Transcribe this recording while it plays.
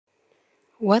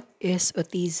What is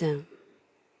autism?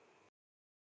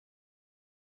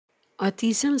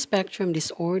 Autism Spectrum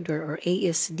Disorder, or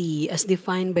ASD, as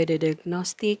defined by the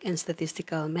Diagnostic and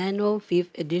Statistical Manual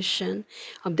 5th edition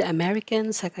of the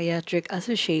American Psychiatric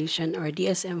Association, or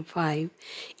DSM-5,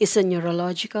 is a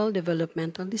neurological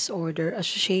developmental disorder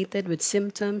associated with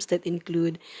symptoms that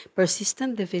include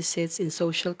persistent deficits in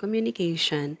social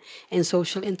communication and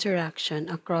social interaction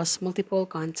across multiple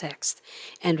contexts,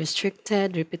 and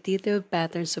restricted, repetitive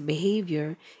patterns of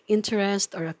behavior,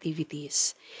 interest, or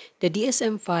activities. The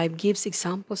DSM-5 gives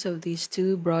examples of these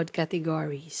two broad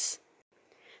categories: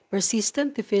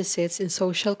 persistent deficits in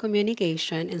social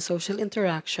communication and social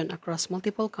interaction across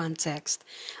multiple contexts,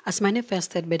 as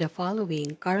manifested by the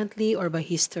following, currently or by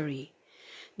history: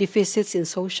 deficits in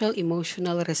social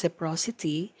emotional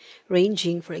reciprocity,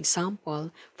 ranging, for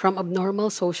example, from abnormal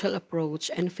social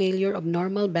approach and failure of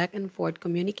normal back and forth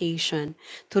communication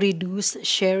to reduced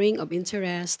sharing of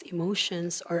interest,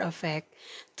 emotions, or affect,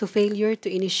 to failure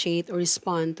to initiate or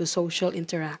respond to social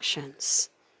interactions.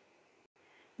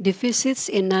 Deficits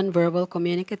in nonverbal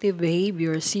communicative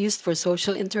behaviors used for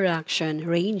social interaction,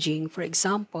 ranging, for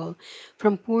example,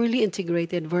 from poorly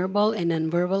integrated verbal and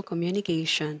nonverbal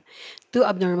communication to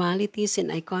abnormalities in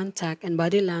eye contact and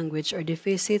body language, or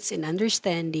deficits in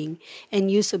understanding and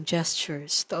use of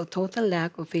gestures to a total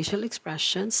lack of facial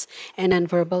expressions and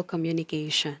nonverbal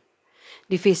communication.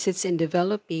 Deficits in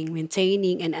developing,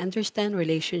 maintaining, and understand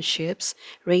relationships,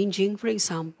 ranging, for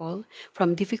example,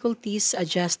 from difficulties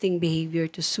adjusting behavior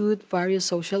to suit various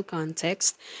social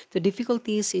contexts, to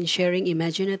difficulties in sharing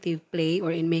imaginative play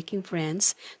or in making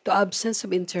friends, to absence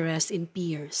of interest in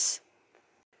peers.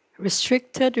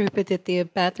 Restricted,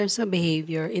 repetitive patterns of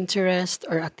behavior, interest,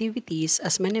 or activities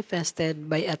as manifested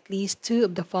by at least two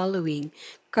of the following,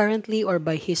 currently or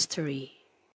by history: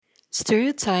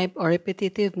 stereotype or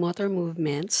repetitive motor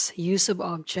movements, use of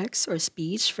objects or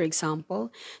speech, for example,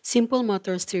 simple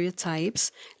motor stereotypes,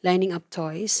 lining up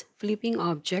toys, flipping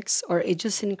objects, or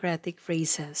idiosyncratic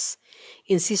phrases.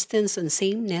 Insistence on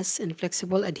sameness and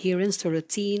flexible adherence to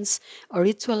routines or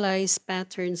ritualized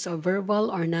patterns of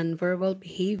verbal or nonverbal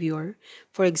behavior,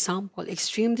 for example,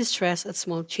 extreme distress at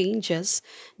small changes,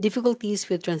 difficulties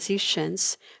with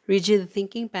transitions, rigid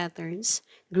thinking patterns,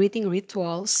 greeting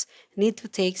rituals, need to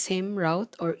take same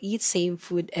route or eat same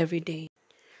food every day.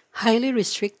 Highly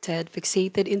restricted,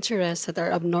 fixated interests that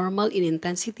are abnormal in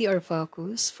intensity or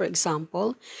focus, for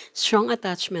example, strong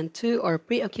attachment to or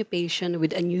preoccupation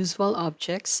with unusual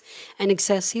objects, and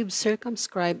excessive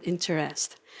circumscribed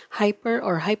interest. Hyper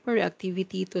or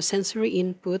hyperreactivity to sensory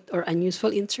input or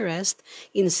unusual interest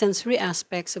in sensory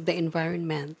aspects of the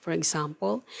environment, for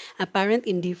example, apparent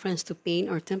indifference to pain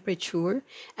or temperature,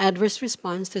 adverse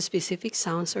response to specific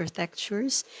sounds or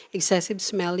textures, excessive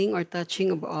smelling or touching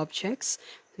of objects,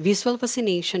 visual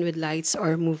fascination with lights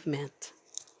or movement.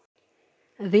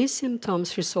 These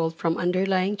symptoms result from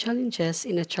underlying challenges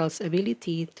in a child's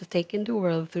ability to take in the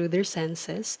world through their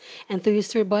senses and to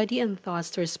use their body and thoughts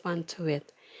to respond to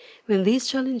it. When these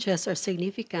challenges are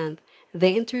significant,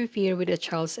 they interfere with a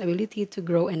child's ability to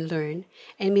grow and learn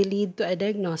and may lead to a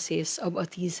diagnosis of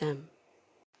autism.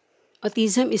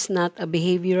 Autism is not a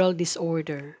behavioral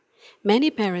disorder. Many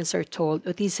parents are told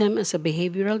autism is a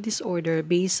behavioral disorder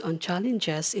based on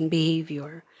challenges in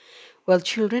behavior. While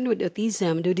children with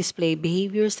autism do display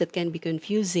behaviors that can be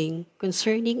confusing,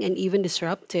 concerning, and even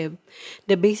disruptive,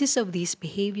 the basis of these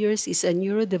behaviors is a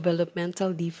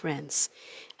neurodevelopmental difference.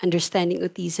 Understanding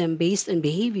autism based on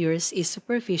behaviors is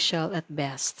superficial at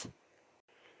best.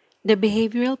 The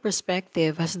behavioral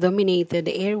perspective has dominated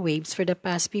the airwaves for the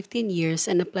past 15 years,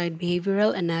 and applied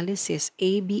behavioral analysis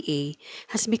 (ABA)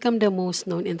 has become the most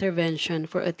known intervention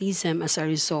for autism as a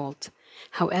result.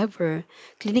 However,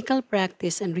 clinical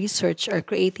practice and research are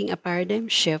creating a paradigm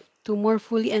shift to more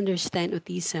fully understand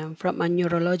autism from a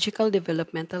neurological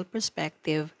developmental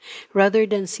perspective rather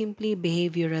than simply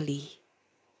behaviorally.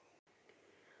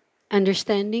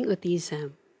 Understanding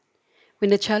autism. When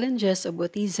the challenges of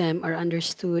autism are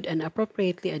understood and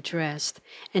appropriately addressed,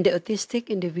 and the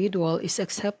autistic individual is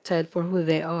accepted for who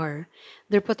they are,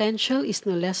 their potential is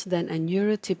no less than a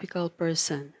neurotypical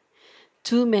person.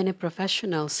 Too many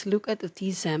professionals look at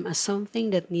autism as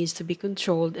something that needs to be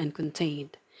controlled and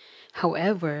contained.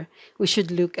 However, we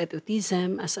should look at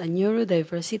autism as a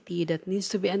neurodiversity that needs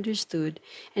to be understood,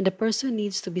 and the person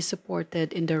needs to be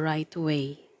supported in the right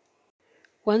way.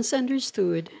 Once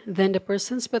understood, then the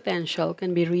person's potential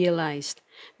can be realized.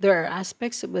 There are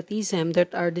aspects of autism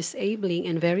that are disabling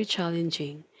and very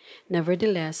challenging.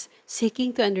 Nevertheless,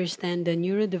 seeking to understand the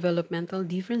neurodevelopmental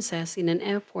differences in an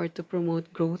effort to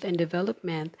promote growth and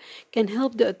development can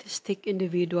help the autistic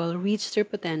individual reach their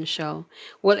potential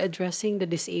while addressing the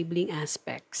disabling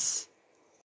aspects.